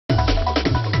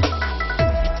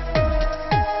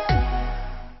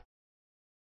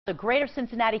The greater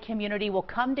Cincinnati community will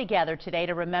come together today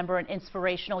to remember an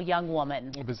inspirational young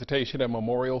woman. A visitation and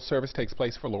memorial service takes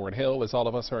place for Lauryn Hill as all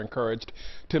of us are encouraged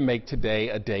to make today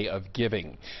a day of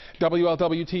giving.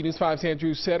 WLWT News 5's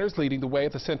Andrew Setters leading the way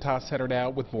at the Cintas Center now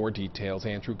with more details.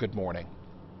 Andrew, good morning.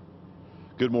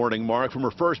 Good morning, Mark. From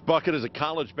her first bucket as a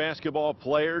college basketball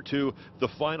player to the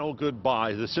final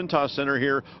goodbye, the Cintas Center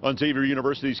here on Xavier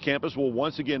University's campus will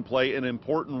once again play an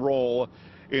important role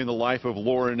in the life of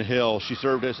Lauryn Hill. She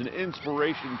served as an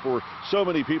inspiration for so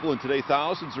many people, and today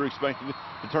thousands are expecting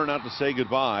to turn out to say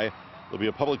goodbye. There'll be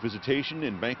a public visitation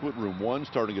in Banquet Room 1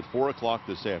 starting at 4 o'clock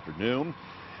this afternoon.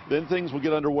 Then things will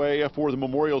get underway for the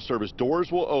memorial service.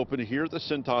 Doors will open here at the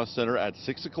Cintas Center at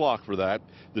 6 o'clock for that.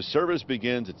 The service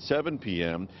begins at 7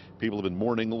 p.m. People have been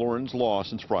mourning Lauryn's loss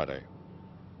since Friday.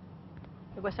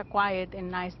 It was a quiet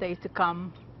and nice day to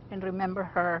come and remember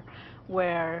her,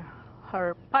 where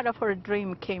part of her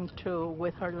dream came true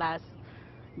with her last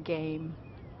game.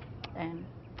 And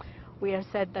we are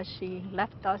sad that she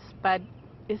left us, but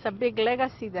it's a big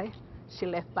legacy that she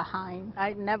left behind.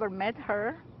 I never met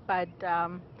her, but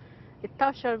it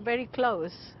touched her very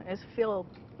close. I feel,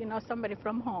 somebody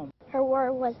from home. Her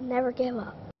word was never give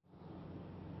up.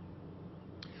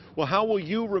 Well, how will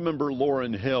you remember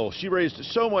Lauryn Hill? She raised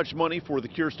so much money for The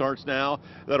Cure Starts Now.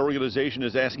 That organization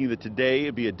is asking that today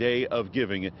be a day of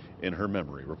giving in her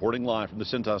memory. Reporting live from the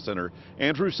Cintas Center,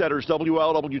 Andrew Setters,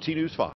 WLWT News 5.